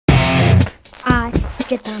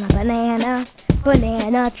tripped on a banana,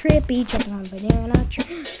 banana trippy, tripped on a banana,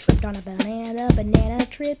 tripped on a banana, banana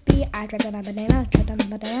trippy. I tripped on a banana, tripped on a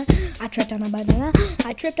banana, I tripped on a banana,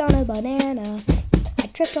 I tripped on a banana, I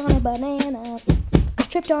tripped on a banana, I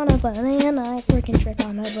tripped on a banana, I freaking tripped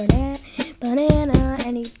on a banana,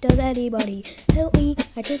 does anybody help me?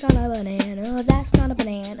 I tripped on a banana, that's not a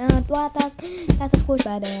banana, that's a squish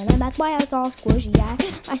banana, that's why it's all squishy.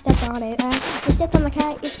 I stepped on it, I stepped on the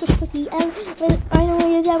cat, it's squish pussy, and I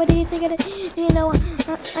know what do you think of it? You know,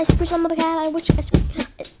 I squished on the cat,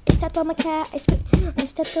 I stepped on the cat, I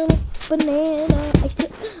stepped on a banana,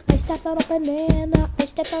 I stepped on a banana, I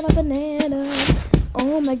stepped on a banana.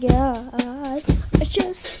 Oh my god, I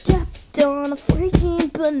just stepped on a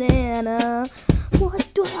freaking banana.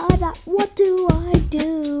 What do I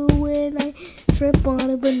do when I trip on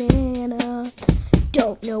a banana?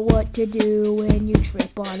 Don't know what to do when you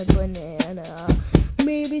trip on a banana.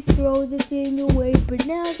 Maybe throw the thing away, but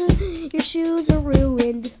now your shoes are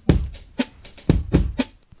ruined.